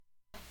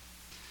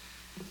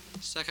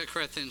2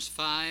 Corinthians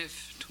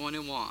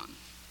 5:21.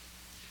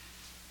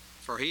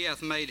 For he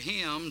hath made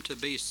him to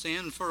be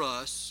sin for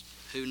us,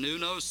 who knew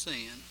no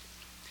sin,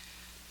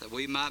 that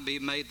we might be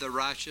made the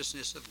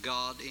righteousness of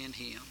God in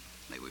him.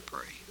 May we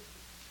pray.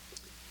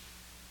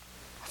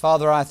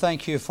 Father, I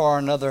thank you for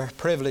another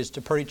privilege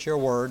to preach your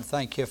word.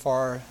 Thank you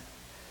for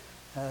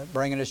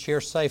bringing us here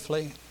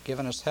safely,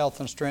 giving us health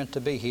and strength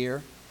to be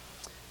here.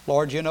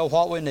 Lord, you know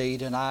what we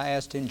need, and I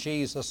ask in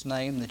Jesus'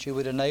 name that you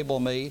would enable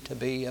me to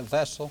be a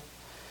vessel.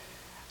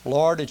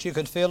 Lord, that you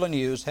could fill and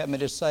use. Help me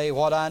to say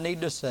what I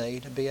need to say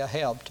to be a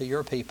help to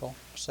your people.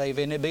 Save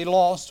any be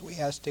lost, we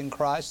ask in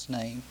Christ's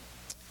name.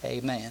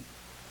 Amen.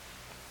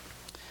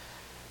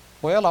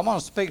 Well, I want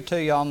to speak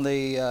to you on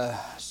the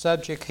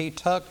subject, He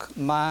Took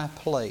My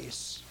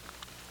Place.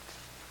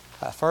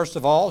 First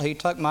of all, He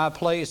took my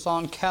place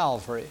on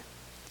Calvary.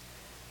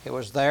 It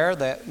was there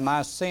that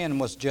my sin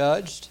was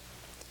judged.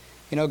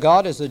 You know,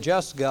 God is a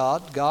just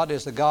God. God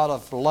is a God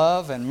of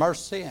love and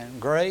mercy and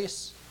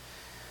grace.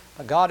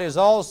 But God is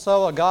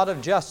also a God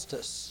of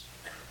justice.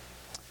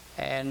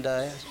 And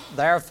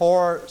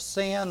therefore,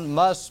 sin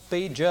must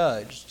be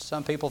judged.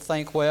 Some people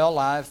think, well,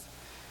 I've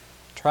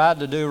tried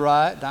to do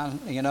right.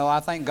 I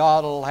think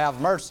God will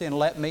have mercy and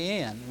let me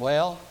in.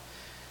 Well,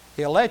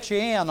 He'll let you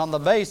in on the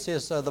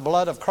basis of the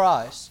blood of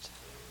Christ.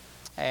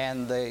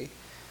 And the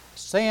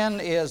sin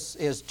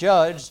is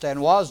judged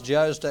and was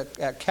judged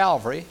at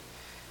Calvary.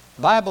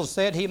 The Bible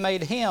said He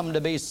made Him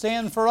to be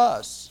sin for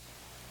us,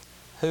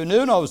 who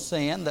knew no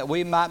sin, that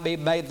we might be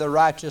made the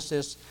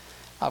righteousness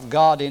of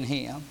God in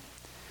Him.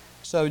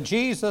 So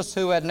Jesus,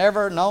 who had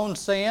never known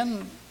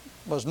sin,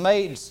 was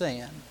made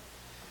sin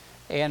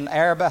in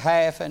our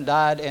behalf and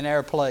died in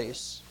our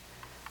place.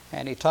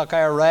 And He took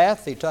our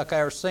wrath, He took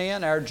our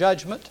sin, our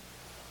judgment.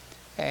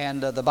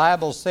 And the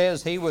Bible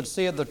says He would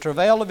see the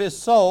travail of His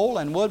soul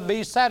and would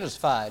be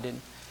satisfied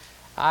in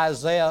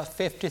Isaiah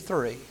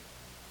 53.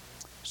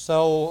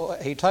 So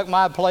He took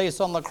my place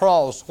on the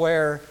cross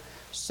where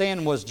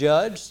sin was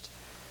judged.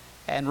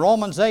 And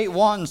Romans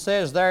 8:1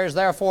 says, there is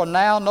therefore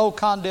now no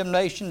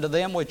condemnation to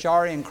them which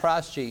are in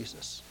Christ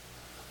Jesus.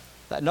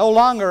 That no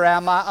longer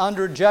am I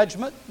under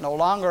judgment, no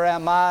longer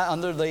am I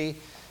under the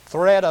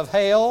threat of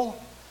hell,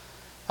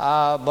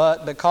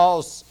 but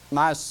because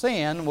my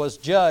sin was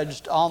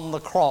judged on the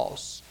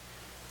cross.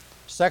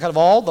 Second of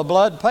all, the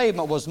blood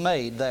payment was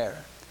made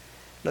there.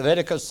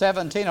 Leviticus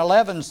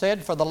 17:11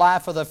 said, for the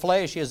life of the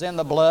flesh is in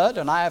the blood,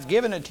 and I have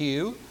given it to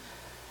you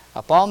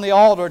upon the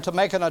altar to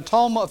make an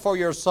atonement for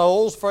your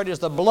souls, for it is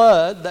the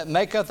blood that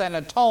maketh an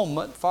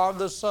atonement for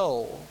the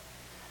soul.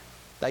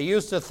 They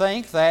used to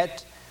think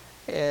that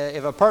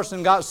if a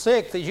person got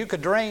sick, that you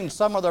could drain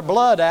some of their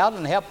blood out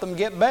and help them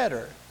get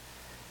better.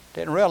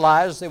 Didn't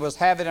realize it was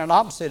having an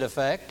opposite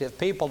effect. If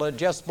people would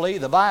just believe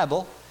the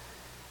Bible,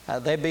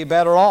 they'd be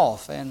better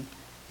off. And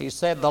He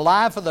said the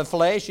life of the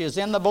flesh is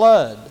in the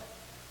blood.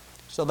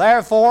 So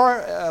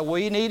therefore,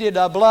 we needed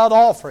a blood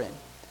offering.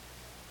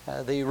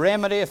 The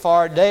remedy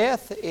for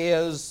death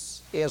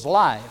is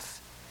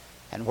life.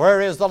 And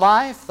where is the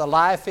life? The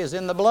life is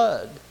in the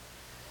blood.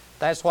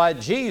 That's why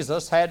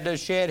Jesus had to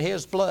shed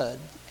His blood.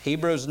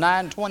 Hebrews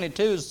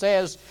 9:22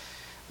 says,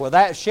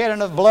 without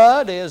shedding of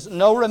blood is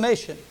no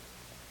remission.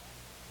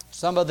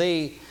 Some of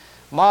the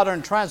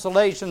modern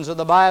translations of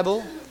the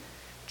Bible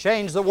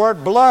change the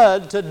word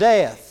blood to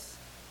death.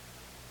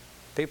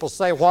 People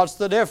say, what's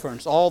the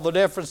difference? All the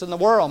difference in the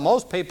world.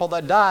 Most people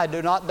that die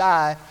do not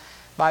die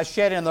by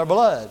shedding their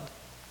blood.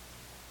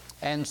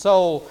 And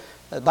so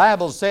the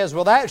Bible says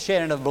without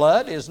shedding of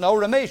blood is no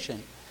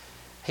remission.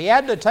 He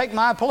had to take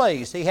my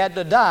place. He had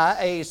to die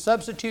a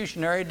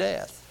substitutionary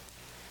death.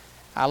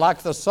 I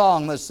like the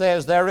song that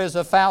says, there is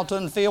a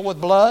fountain filled with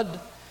blood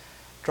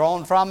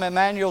drawn from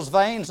Emmanuel's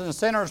veins, and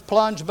sinners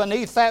plunge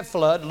beneath that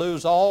flood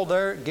lose all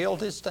their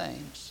guilty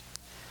stains.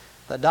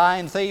 The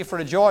dying thief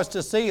rejoiced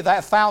to see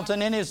that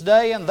fountain in his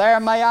day, and there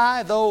may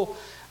I, though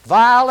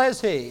vile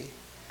as he,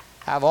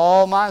 have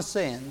all my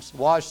sins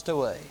washed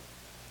away.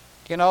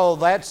 You know,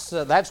 that's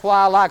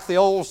why I like the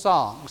old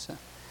songs.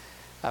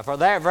 For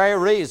that very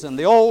reason,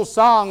 the old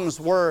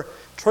songs were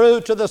true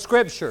to the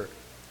Scripture.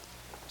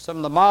 Some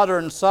of the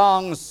modern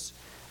songs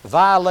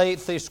violate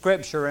the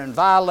Scripture and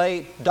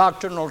violate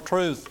doctrinal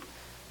truth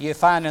you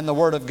find in the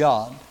Word of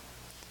God.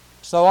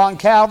 So on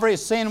Calvary,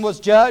 sin was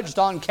judged.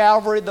 On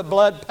Calvary, the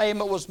blood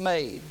payment was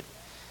made.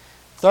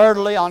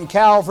 Thirdly, on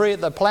Calvary,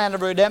 the plan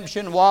of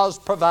redemption was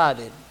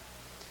provided.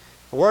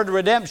 The word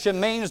redemption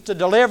means to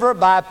deliver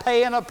by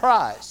paying a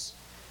price.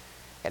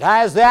 It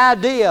has the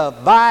idea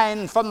of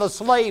buying from the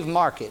slave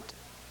market.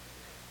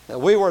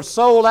 That we were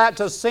sold out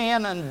to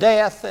sin and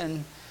death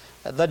and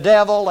the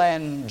devil,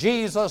 and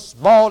Jesus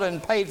bought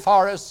and paid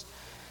for us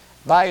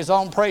by His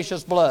own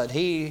precious blood.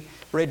 He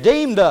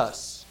redeemed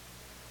us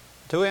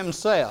to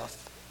Himself.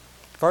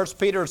 1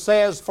 Peter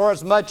says, for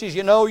as much as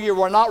you know you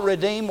were not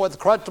redeemed with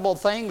corruptible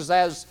things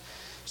as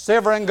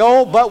silver and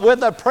gold, but with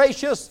the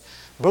precious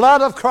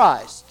blood of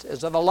Christ,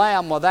 as of a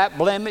lamb without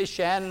blemish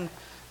and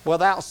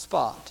without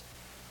spot.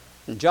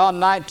 In John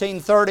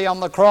 19:30 on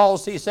the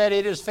cross, He said,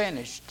 it is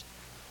finished.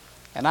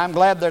 And I'm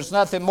glad there's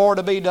nothing more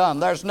to be done.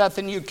 There's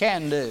nothing you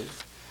can do.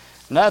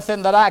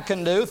 Nothing that I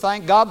can do.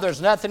 Thank God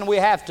there's nothing we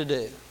have to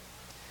do.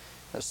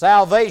 The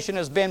salvation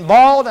has been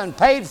bought and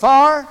paid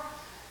for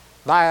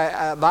by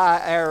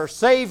our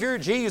Savior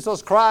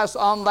Jesus Christ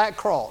on that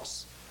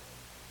cross.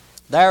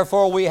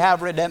 Therefore we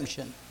have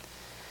redemption.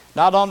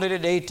 Not only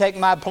did He take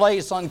my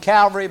place on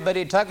Calvary, but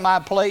He took my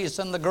place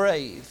in the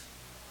grave.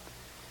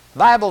 The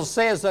Bible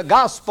says the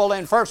gospel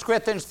in 1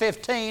 Corinthians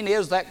 15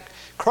 is that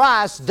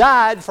Christ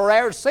died for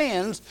our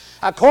sins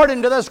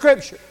according to the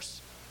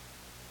Scriptures.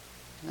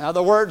 In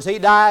other words, He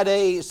died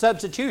a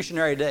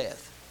substitutionary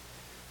death.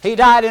 He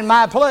died in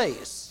my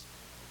place.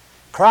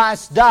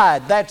 Christ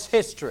died. That's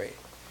history.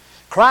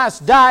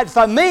 Christ died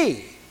for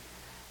me.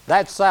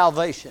 That's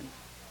salvation.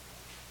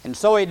 And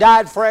so He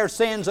died for our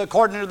sins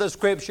according to the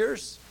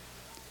Scriptures,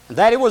 and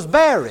that He was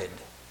buried,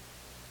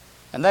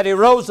 and that He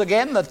rose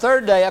again the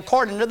third day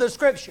according to the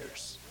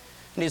Scriptures.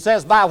 And He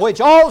says, by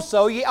which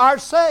also ye are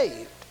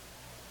saved.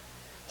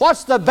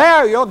 What's the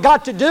burial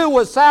got to do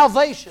with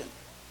salvation?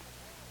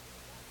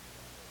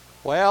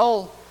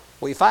 Well,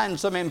 we find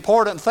some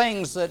important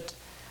things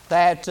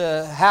that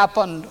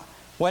happened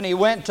when He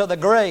went to the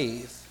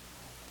grave.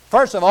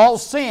 First of all,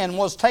 sin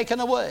was taken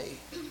away.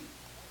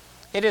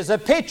 It is a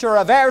picture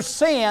of our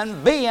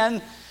sin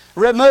being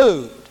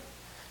removed.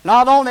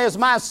 Not only has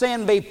my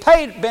sin been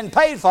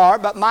paid for,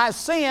 but my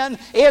sin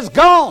is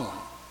gone.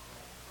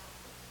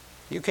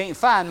 You can't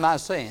find my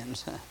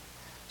sins.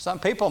 Some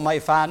people may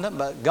find them,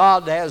 but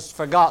God has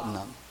forgotten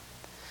them.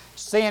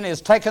 Sin is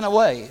taken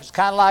away. It's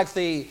kind of like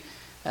the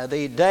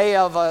Day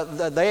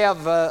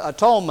of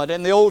Atonement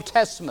in the Old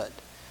Testament,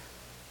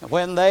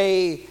 when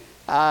they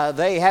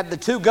had the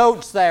two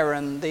goats there,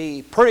 and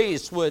the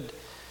priest would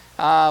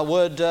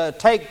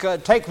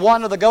take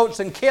one of the goats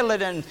and kill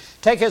it, and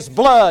take his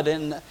blood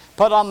and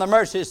put on the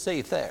mercy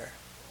seat there.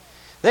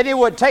 Then he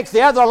would take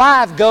the other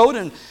live goat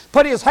and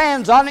put his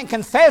hands on it and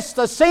confess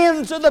the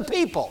sins of the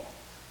people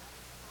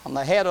on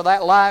the head of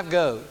that live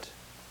goat.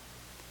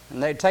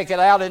 And they'd take it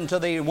out into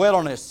the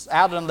wilderness,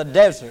 out in the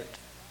desert,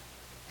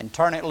 and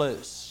turn it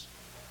loose.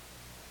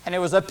 And it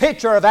was a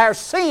picture of our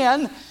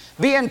sin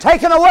being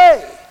taken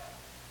away.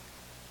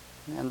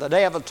 In the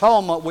Day of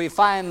Atonement, we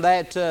find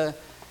that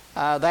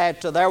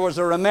there was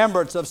a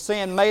remembrance of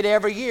sin made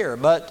every year,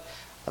 but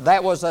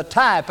that was a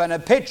type and a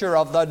picture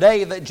of the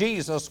day that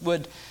Jesus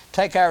would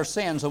take our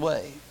sins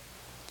away.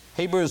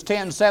 Hebrews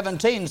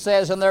 10:17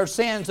 says, and their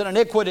sins and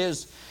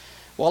iniquities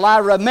will I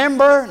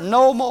remember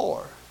no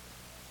more.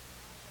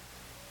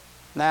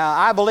 Now,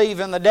 I believe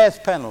in the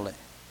death penalty,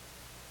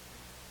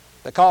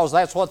 because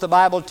that's what the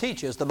Bible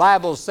teaches. The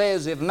Bible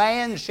says, if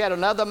man shed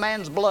another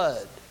man's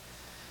blood,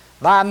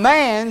 by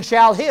man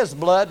shall his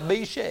blood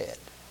be shed.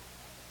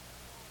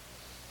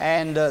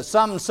 And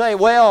some say,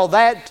 well,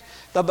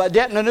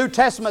 didn't the New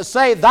Testament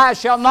say, thou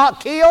shalt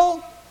not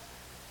kill?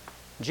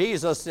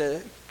 Jesus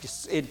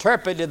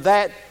interpreted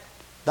that,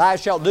 thou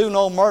shalt do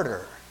no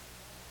murder.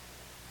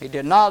 He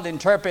did not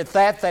interpret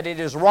that it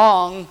is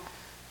wrong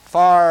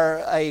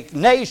for a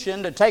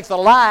nation to take the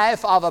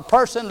life of a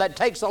person that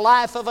takes the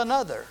life of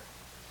another.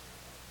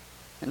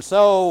 And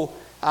so,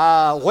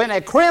 when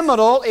a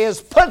criminal is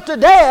put to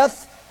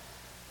death,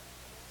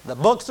 the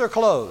books are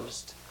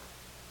closed.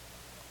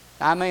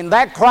 I mean,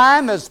 that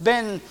crime has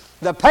been,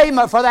 the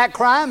payment for that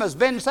crime has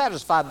been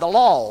satisfied. The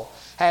law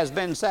has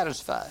been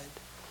satisfied.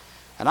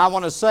 And I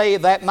want to say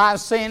that my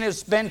sin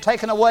has been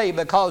taken away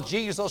because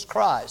Jesus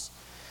Christ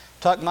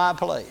took my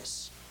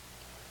place.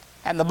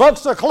 And the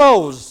books are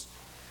closed.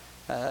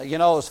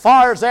 As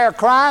far as our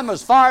crime,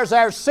 as far as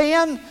our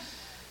sin,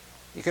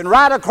 you can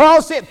write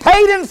across it,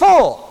 paid in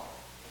full.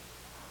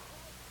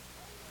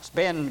 It's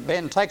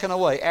been taken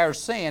away. Our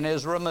sin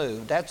is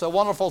removed. That's a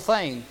wonderful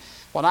thing.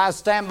 When I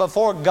stand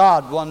before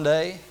God one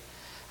day,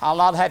 I'll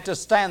not have to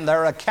stand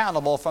there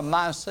accountable for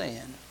my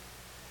sin,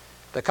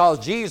 because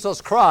Jesus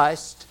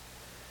Christ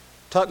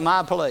took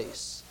my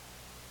place.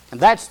 And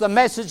that's the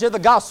message of the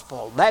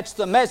gospel. That's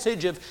the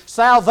message of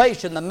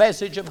salvation, the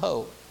message of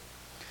hope.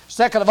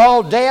 Second of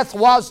all, death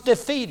was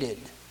defeated.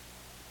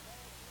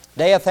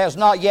 Death has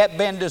not yet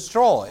been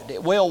destroyed.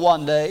 It will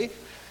one day.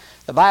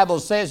 The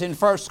Bible says in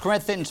 1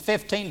 Corinthians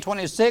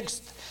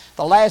 15:26,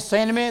 the last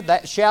enemy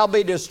that shall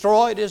be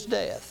destroyed is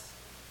death.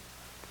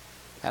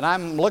 And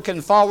I'm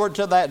looking forward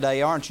to that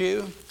day, aren't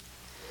you?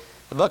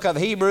 The book of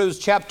Hebrews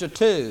chapter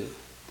 2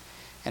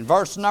 and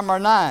verse number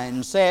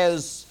 9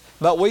 says,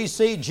 but we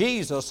see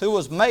Jesus, who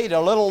was made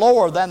a little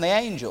lower than the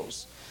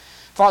angels,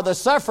 for the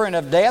suffering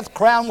of death,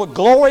 crowned with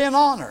glory and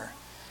honor,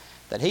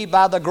 that He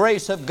by the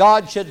grace of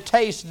God should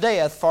taste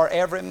death for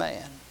every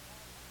man.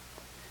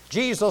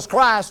 Jesus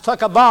Christ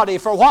took a body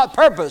for what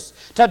purpose?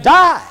 To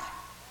die.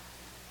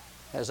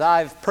 As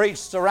I've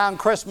preached around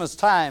Christmas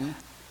time,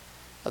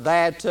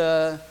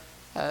 that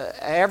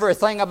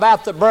everything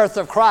about the birth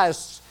of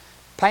Christ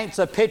paints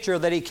a picture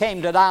that He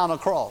came to die on a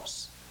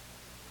cross.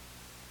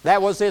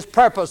 That was His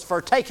purpose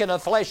for taking a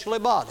fleshly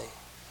body,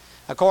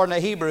 according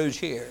to Hebrews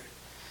here.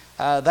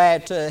 For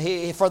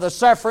the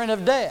suffering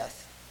of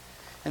death.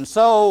 And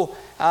so,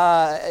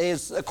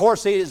 of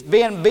course, he's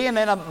born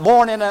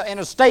in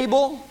a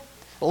stable,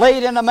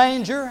 laid in a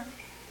manger,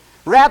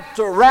 wrapped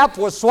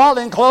with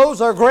swaddling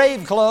clothes or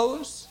grave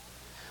clothes,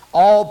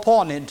 all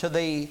pointed to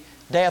the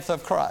death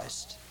of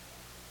Christ.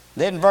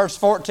 Then verse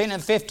 14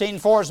 and 15,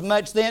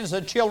 forasmuch then as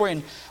the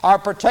children are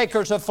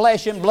partakers of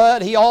flesh and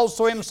blood, he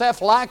also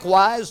himself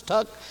likewise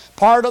took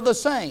part of the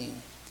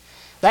same,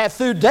 that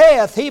through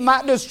death he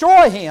might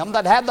destroy him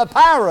that had the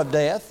power of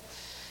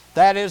death,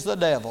 that is the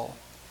devil,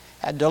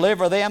 and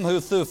deliver them who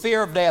through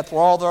fear of death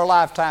were all their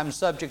lifetime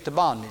subject to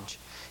bondage.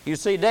 You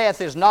see, death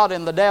is not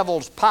in the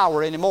devil's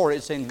power anymore,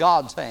 it's in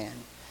God's hand.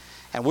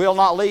 And we'll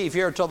not leave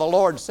here till the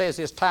Lord says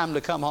it's time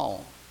to come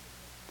home.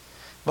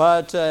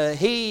 But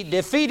he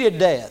defeated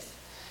death.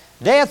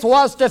 Death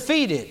was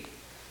defeated.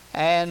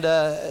 And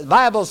the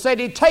Bible said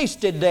he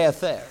tasted death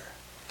there.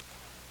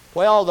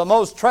 Well, the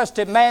most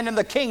trusted man in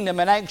the kingdom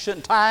in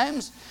ancient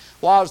times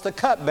was the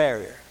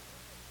cupbearer.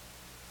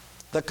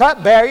 The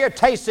cupbearer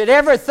tasted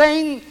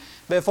everything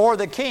before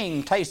the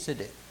king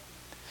tasted it.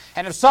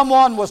 And if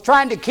someone was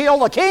trying to kill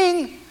the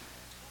king,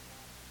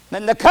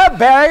 then the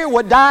cupbearer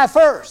would die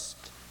first.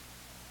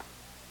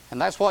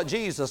 And that's what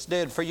Jesus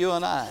did for you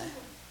and I.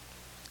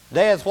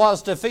 Death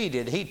was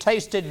defeated. He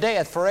tasted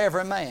death for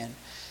every man.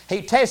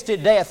 He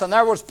tasted death, and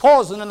there was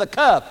poison in the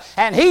cup.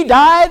 And he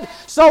died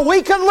so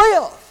we could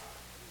live.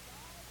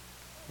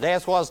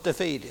 Death was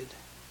defeated.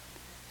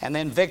 And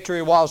then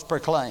victory was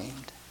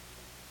proclaimed.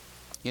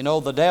 You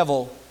know, the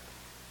devil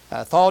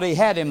thought he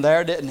had him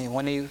there, didn't he,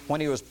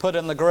 when he was put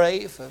in the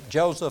grave of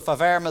Joseph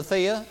of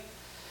Arimathea.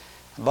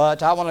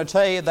 But I want to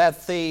tell you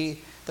that the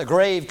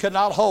grave could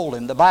not hold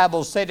him. The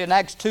Bible said in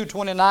Acts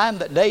 2:29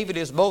 that David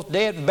is both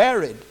dead and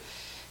buried.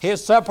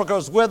 His sepulchre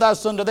is with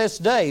us unto this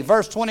day.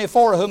 Verse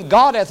 24, whom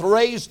God hath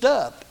raised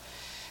up,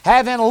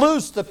 having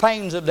loosed the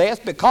pains of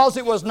death, because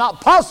it was not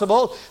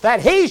possible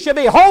that he should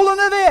be holden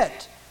of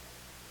it.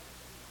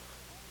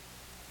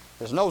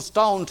 There's no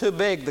stone too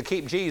big to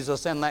keep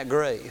Jesus in that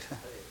grave.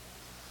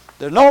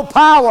 There's no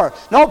power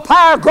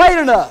great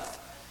enough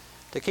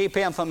to keep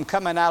him from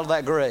coming out of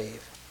that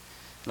grave.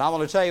 And I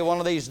want to tell you, one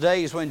of these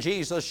days when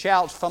Jesus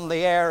shouts from the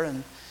air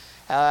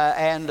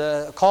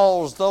and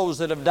calls those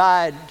that have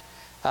died,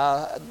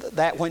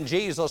 that when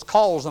Jesus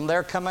calls them,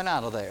 they're coming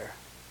out of there.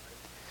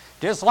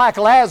 Just like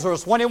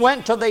Lazarus, when he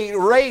went to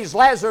raise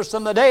Lazarus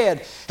from the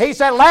dead, he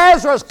said,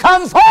 Lazarus,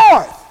 come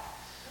forth.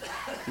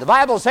 The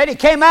Bible said he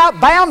came out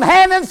bound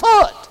hand and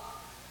foot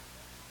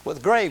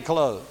with grave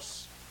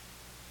clothes.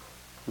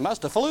 He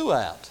must have flew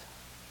out.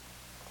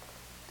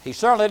 He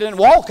certainly didn't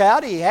walk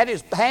out. He had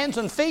his hands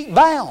and feet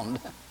bound.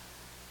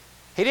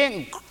 He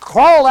didn't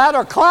crawl out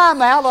or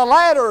climb out a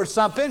ladder or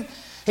something.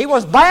 He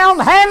was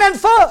bound hand and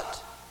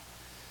foot.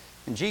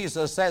 And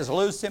Jesus says,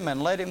 loose him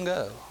and let him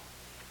go.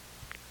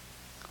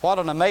 What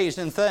an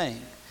amazing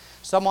thing.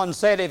 Someone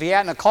said if he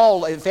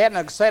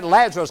hadn't said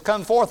Lazarus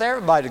come forth,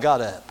 everybody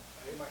got up.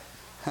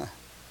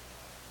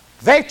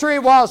 Victory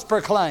was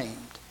proclaimed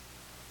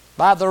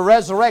by the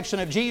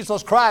resurrection of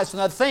Jesus Christ.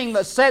 And the thing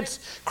that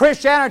sets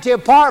Christianity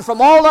apart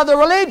from all other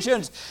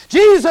religions,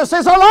 Jesus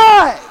is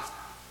alive.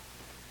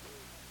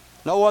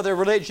 No other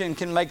religion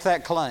can make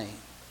that claim.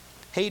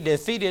 He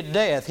defeated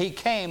death. He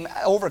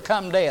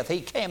overcome death.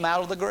 He came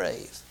out of the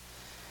grave.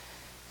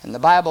 And the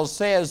Bible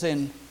says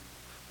in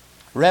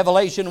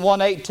Revelation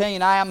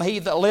 1:18, I am he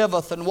that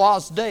liveth and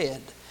was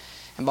dead.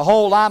 And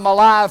behold, I am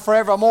alive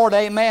forevermore,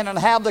 amen, and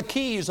have the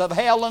keys of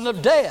hell and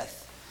of death.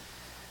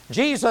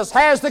 Jesus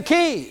has the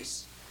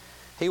keys.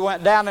 He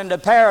went down into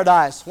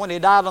paradise when he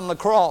died on the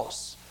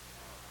cross.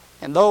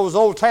 And those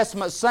Old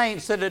Testament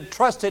saints that had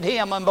trusted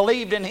him and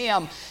believed in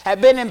him had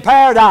been in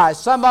paradise,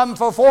 some of them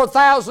for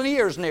 4,000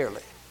 years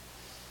nearly.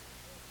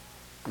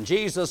 And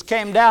Jesus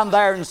came down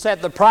there and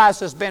said, the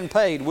price has been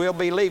paid. We'll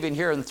be leaving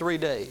here in 3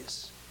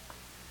 days.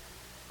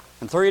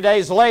 And 3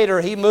 days later,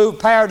 he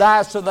moved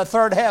paradise to the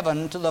third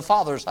heaven, to the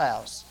Father's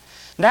house.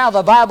 Now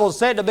the Bible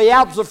said to be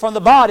absent from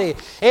the body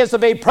is to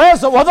be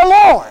present with the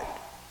Lord.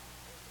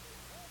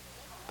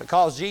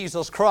 Because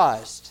Jesus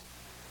Christ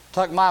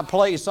took my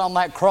place on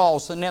that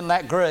cross and in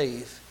that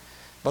grave,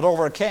 but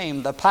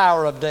overcame the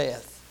power of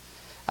death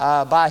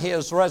by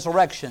his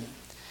resurrection.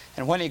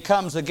 And when he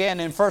comes again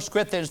in 1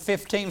 Corinthians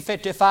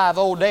 15:55,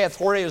 O death,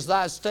 where is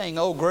thy sting?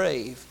 O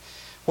grave,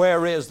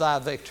 where is thy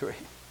victory?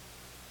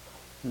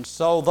 And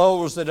so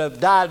those that have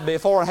died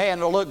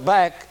beforehand will look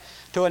back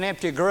to an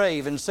empty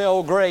grave and say,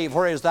 O grave,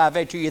 where is thy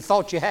victory? You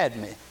thought you had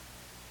me,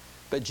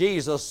 but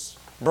Jesus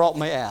brought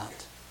me out.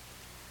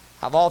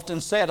 I've often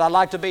said I'd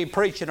like to be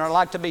preaching or I'd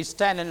like to be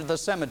standing in the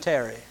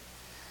cemetery.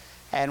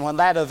 And when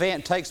that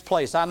event takes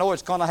place, I know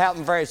it's going to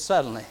happen very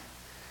suddenly,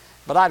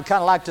 but I'd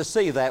kind of like to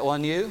see that,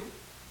 wouldn't you?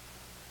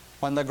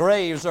 When the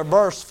graves are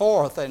burst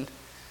forth and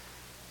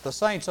the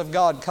saints of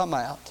God come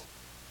out.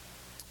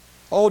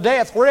 O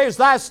death, where is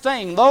thy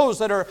sting? Those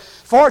that are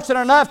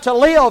fortunate enough to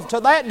live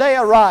till that day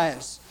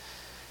arise.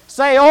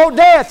 Say, O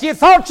death, you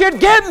thought you'd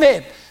get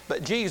me,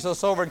 but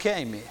Jesus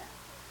overcame me.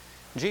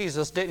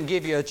 Jesus didn't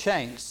give you a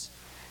chance.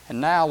 And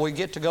now we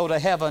get to go to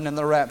heaven in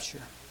the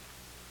rapture.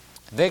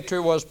 Victory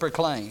was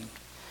proclaimed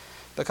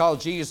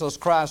because Jesus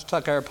Christ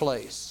took our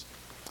place.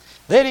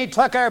 Then He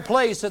took our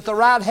place at the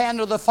right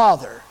hand of the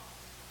Father,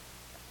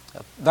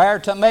 there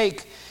to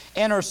make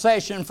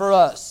intercession for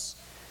us.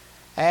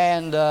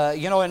 And,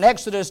 in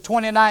Exodus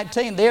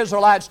 20:19, the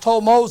Israelites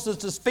told Moses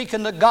to speak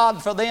unto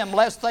God for them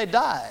lest they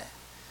die.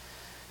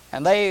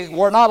 And they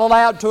were not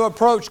allowed to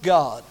approach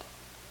God.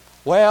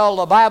 Well,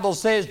 the Bible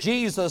says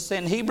Jesus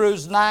in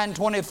Hebrews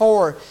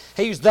 9:24,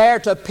 He's there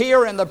to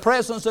appear in the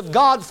presence of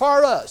God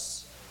for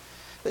us.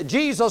 That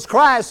Jesus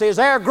Christ is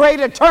our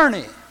great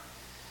attorney.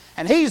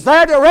 And He's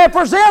there to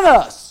represent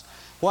us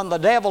when the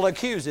devil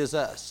accuses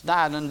us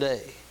night and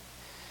day.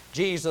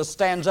 Jesus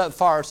stands up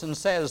for us and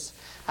says,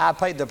 I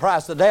paid the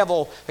price. The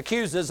devil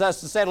accuses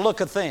us and said,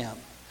 look at them.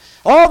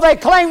 Oh, they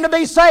claim to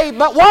be saved,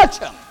 but watch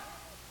them.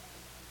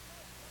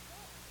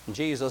 And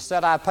Jesus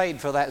said, I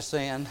paid for that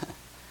sin.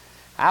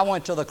 I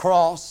went to the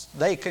cross.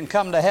 They can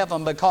come to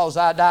heaven because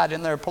I died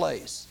in their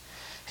place.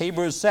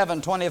 Hebrews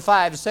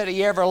 7:25 said,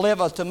 He ever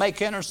liveth to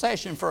make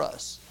intercession for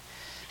us.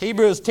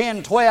 Hebrews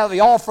 10:12, He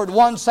offered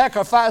one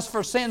sacrifice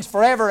for sins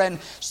forever and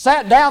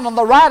sat down on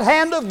the right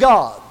hand of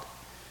God.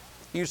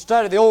 You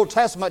study the Old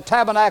Testament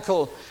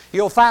tabernacle,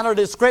 you'll find a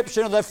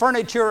description of the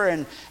furniture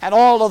and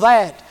all of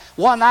that.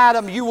 One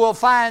item you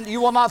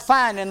will not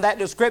find in that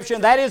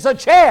description, that is a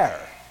chair.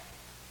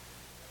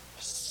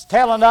 It's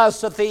telling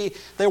us that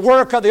the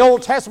work of the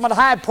Old Testament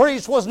high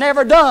priest was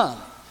never done.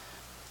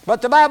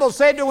 But the Bible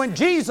said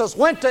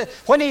that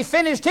when He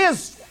finished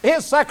His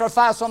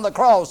sacrifice on the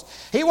cross,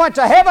 He went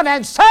to heaven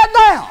and sat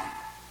down.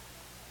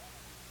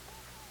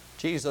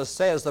 Jesus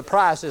says the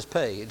price is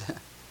paid.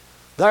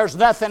 There's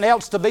nothing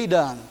else to be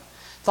done.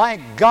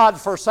 Thank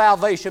God for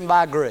salvation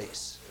by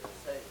grace.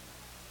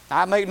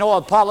 I make no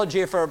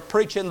apology for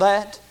preaching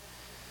that.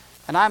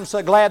 And I'm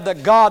so glad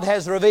that God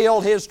has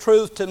revealed His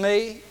truth to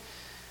me.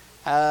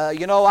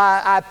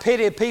 I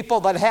pity people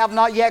that have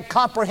not yet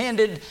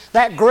comprehended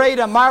that great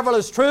and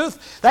marvelous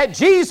truth that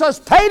Jesus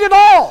paid it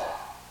all.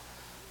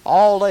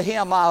 All to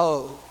Him I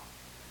owe.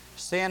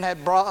 Sin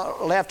had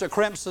left a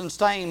crimson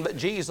stain, but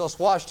Jesus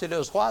washed it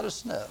as white as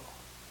snow.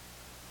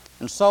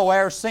 And so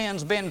our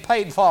sins been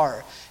paid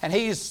for. And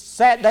He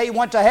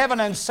went to heaven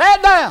and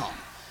sat down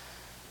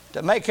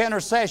to make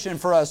intercession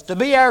for us, to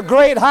be our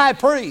great high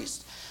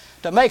priest,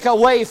 to make a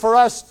way for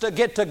us to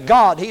get to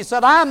God. He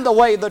said, I'm the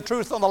way, the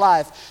truth, and the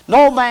life.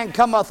 No man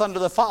cometh unto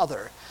the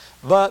Father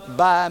but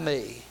by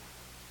me.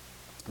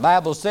 The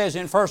Bible says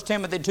in 1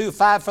 Timothy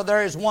 2:5, For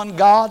there is one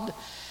God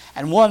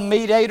and one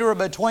mediator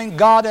between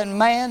God and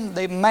man,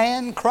 the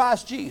man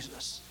Christ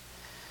Jesus.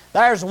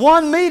 There's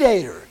one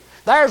mediator.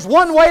 There's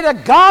one way to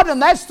God,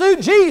 and that's through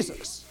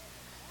Jesus.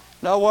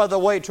 No other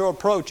way to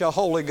approach a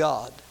holy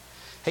God.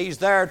 He's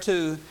there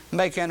to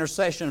make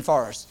intercession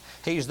for us.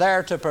 He's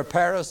there to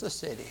prepare us a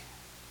city.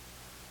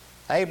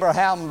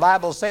 Abraham, the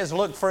Bible says,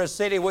 look for a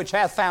city which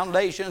hath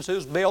foundations,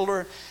 whose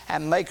builder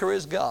and maker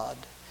is God.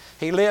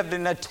 He lived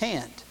in a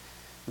tent,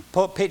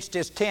 pitched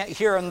his tent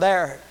here and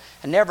there,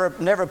 and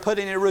never put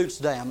any roots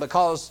down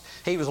because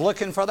he was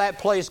looking for that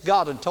place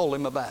God had told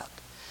him about.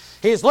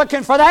 He's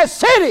looking for that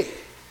city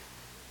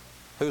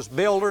whose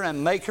builder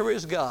and maker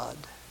is God.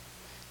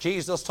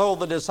 Jesus told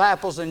the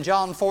disciples in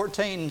John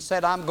 14,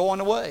 said, I'm going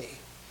away.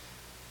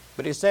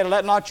 But He said,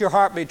 let not your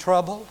heart be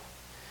troubled.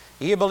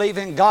 You believe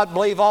in God,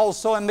 believe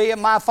also in me. In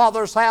my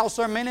Father's house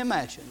are many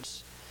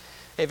mansions.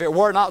 If it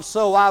were not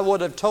so, I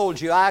would have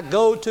told you, I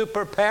go to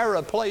prepare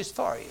a place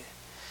for you.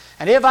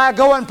 And if I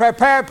go and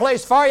prepare a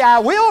place for you, I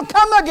will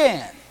come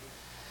again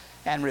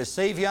and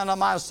receive you unto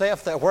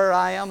myself, that where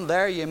I am,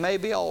 there you may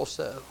be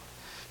also.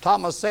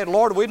 Thomas said,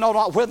 Lord, we know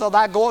not whither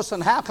thou goest,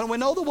 and how can we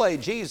know the way?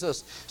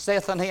 Jesus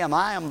saith unto him,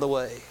 I am the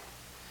way,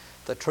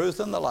 the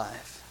truth, and the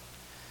life.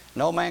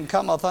 No man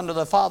cometh unto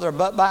the Father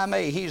but by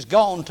me. He's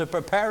gone to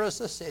prepare us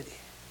a city.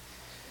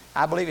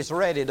 I believe it's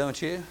ready, don't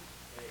you?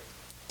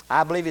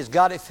 I believe He's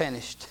got it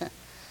finished.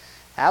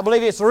 I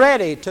believe it's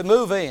ready to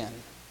move in.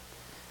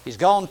 He's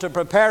gone to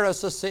prepare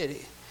us a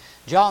city.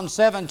 John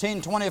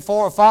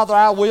 17:24, Father,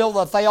 I will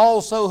that they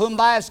also whom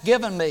Thou hast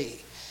given me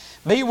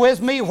be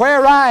with me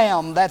where I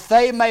am, that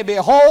they may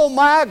behold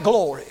my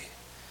glory.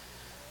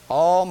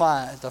 Oh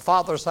my, the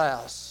Father's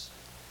house.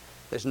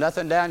 There's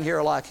nothing down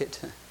here like it.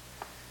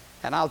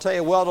 And I'll tell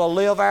you, well, to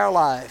live our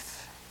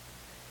life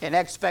in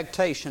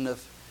expectation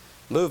of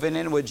moving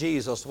in with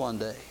Jesus one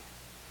day.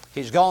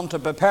 He's gone to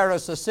prepare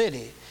us a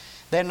city.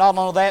 Then not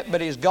only that,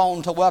 but He's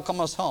gone to welcome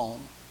us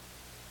home.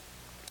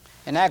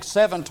 In Acts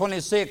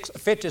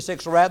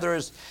 7:56,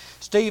 as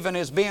Stephen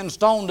is being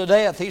stoned to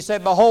death, he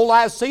said, Behold,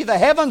 I see the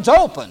heavens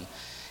open,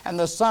 and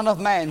the Son of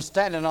Man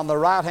standing on the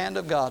right hand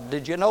of God.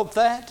 Did you note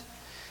that?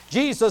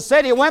 Jesus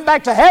said He went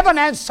back to heaven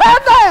and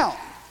sat down.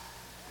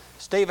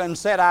 Stephen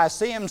said, I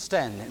see Him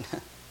standing.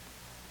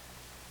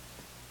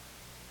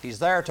 He's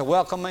there to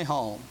welcome me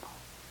home.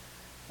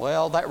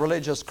 Well, that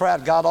religious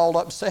crowd got all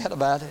upset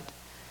about it.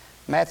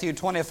 Matthew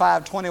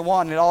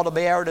 25:21, it ought to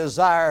be our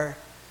desire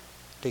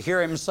to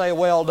hear Him say,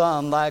 Well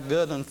done, thy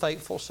good and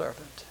faithful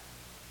servant.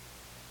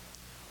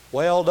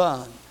 Well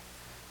done.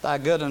 thy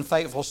good and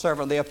faithful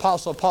servant. The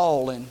Apostle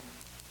Paul in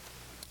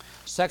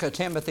 2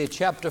 Timothy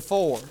chapter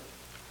 4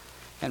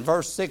 and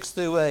verse 6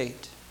 through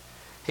 8.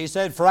 He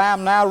said, "For I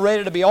am now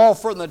ready to be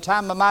offered, and the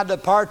time of my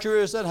departure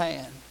is at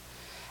hand.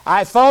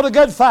 I fought a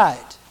good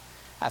fight.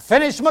 I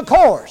finished my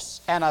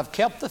course, and I've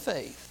kept the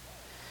faith.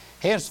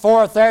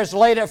 Henceforth there is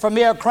laid up for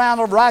me a crown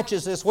of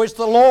righteousness, which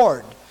the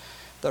Lord,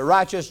 the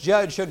righteous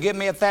judge, shall give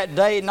me at that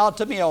day, not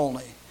to me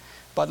only,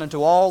 but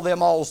unto all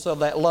them also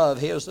that love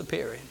His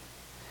appearing."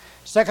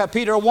 2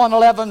 Peter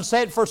 1:11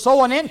 said, "For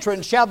so an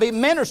entrance shall be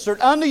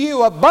ministered unto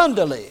you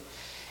abundantly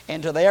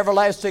into the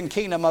everlasting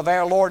kingdom of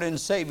our Lord and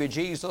Savior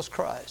Jesus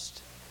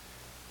Christ."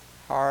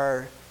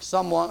 Or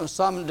some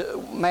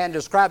man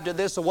described it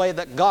this way,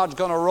 that God's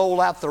going to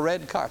roll out the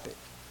red carpet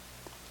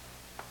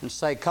and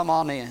say, "Come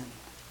on in.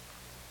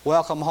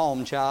 Welcome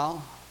home,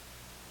 child."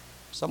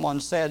 Someone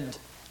said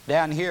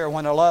down here,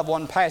 when a loved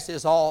one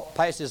passes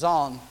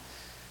on,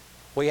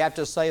 we have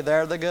to say,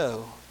 "There they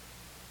go."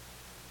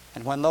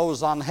 And when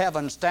those on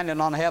heaven,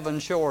 standing on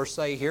heaven's shore,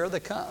 say, "Here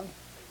they come."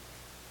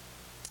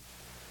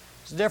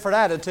 It's a different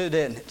attitude,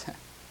 isn't it?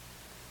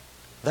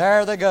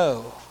 There they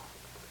go,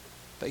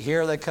 but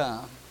here they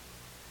come.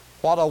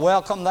 What a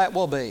welcome that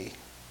will be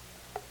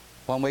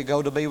when we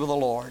go to be with the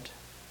Lord.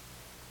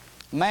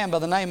 A man by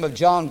the name of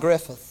John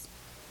Griffith,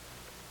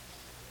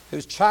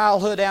 whose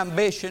childhood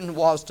ambition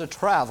was to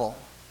travel.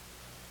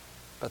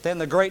 But then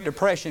the Great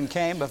Depression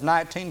came of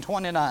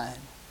 1929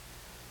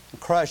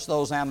 and crushed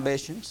those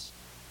ambitions.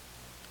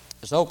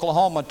 As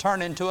Oklahoma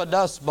turned into a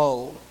dust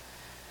bowl,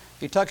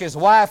 he took his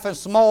wife and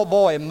small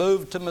boy and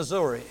moved to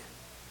Missouri,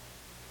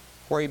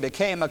 where he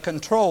became a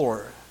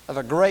controller of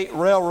a great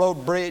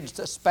railroad bridge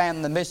that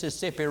spanned the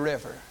Mississippi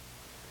River.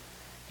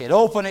 He'd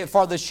open it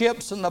for the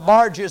ships and the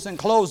barges and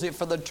close it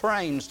for the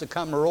trains to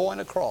come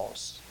rowing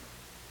across.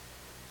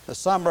 The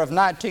summer of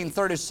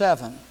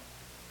 1937,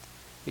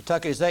 he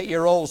took his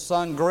 8-year-old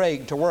son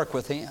Greg to work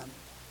with him,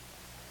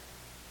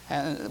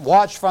 and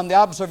watched from the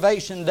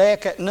observation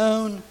deck at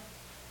noon.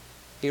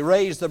 He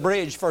raised the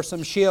bridge for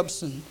some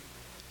ships and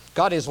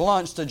got his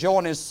lunch to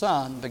join his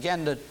son,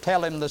 began to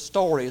tell him the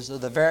stories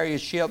of the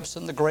various ships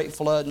and the great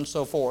flood and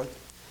so forth.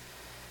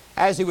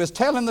 As he was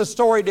telling the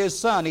story to his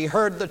son, he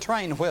heard the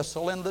train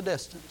whistle in the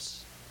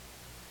distance.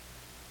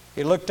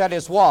 He looked at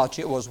his watch.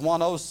 It was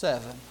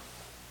 1:07.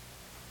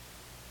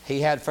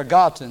 He had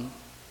forgotten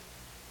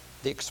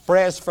the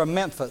express from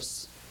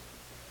Memphis,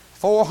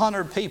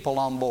 400 people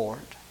on board.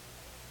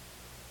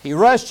 He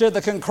rushed to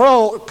the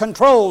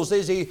controls.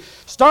 As he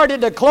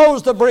started to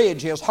close the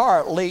bridge, his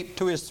heart leaped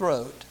to his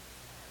throat.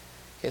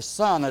 His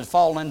son had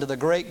fallen into the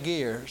great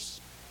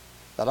gears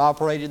that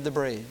operated the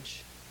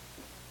bridge.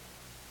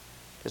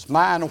 His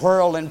mind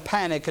whirled in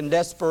panic and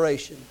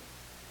desperation.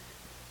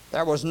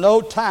 There was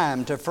no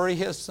time to free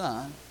his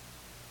son.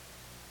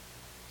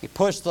 He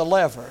pushed the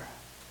lever.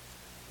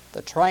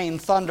 The train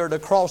thundered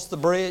across the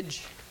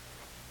bridge.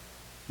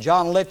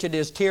 John lifted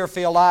his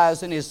tear-filled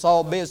eyes and he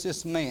saw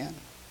businessmen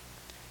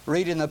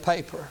reading the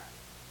paper.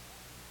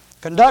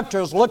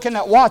 Conductors looking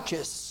at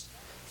watches.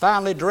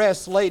 Finely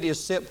dressed ladies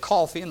sipped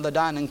coffee in the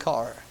dining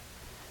car.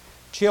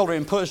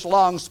 Children pushed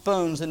long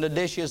spoons into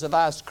dishes of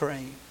ice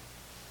cream.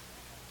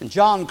 And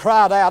John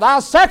cried out,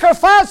 "I'll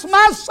sacrifice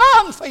my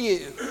son for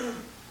you.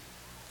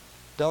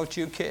 Don't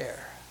you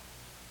care?"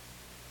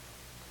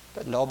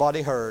 But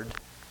nobody heard.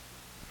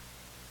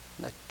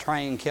 The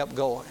train kept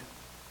going.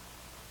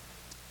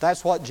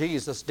 That's what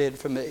Jesus did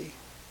for me.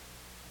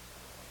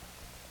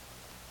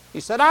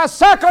 He said, "I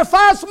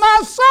sacrificed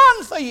my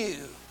son for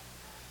you.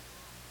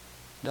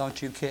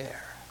 Don't you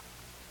care?"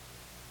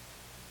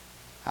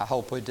 I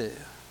hope we do.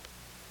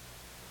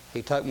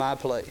 He took my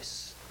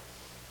place.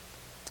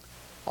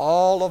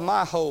 All of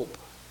my hope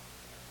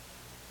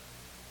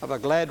of a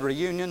glad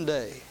reunion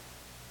day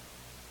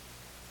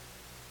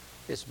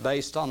is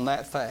based on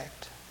that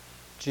fact.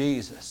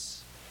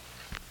 Jesus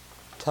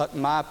took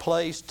my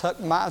place,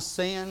 took my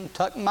sin,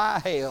 took my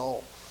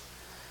hell,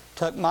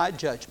 took my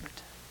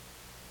judgment,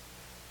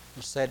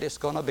 and said it's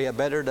going to be a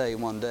better day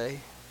one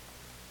day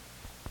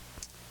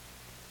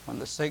when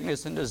the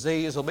sickness and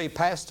disease will be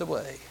passed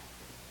away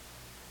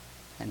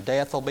and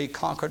death will be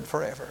conquered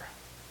forever,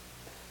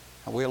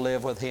 and we'll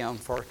live with Him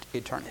for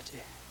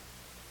eternity.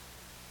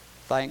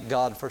 Thank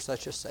God for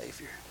such a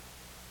Savior.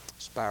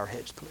 Let's bow our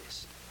heads,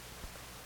 please.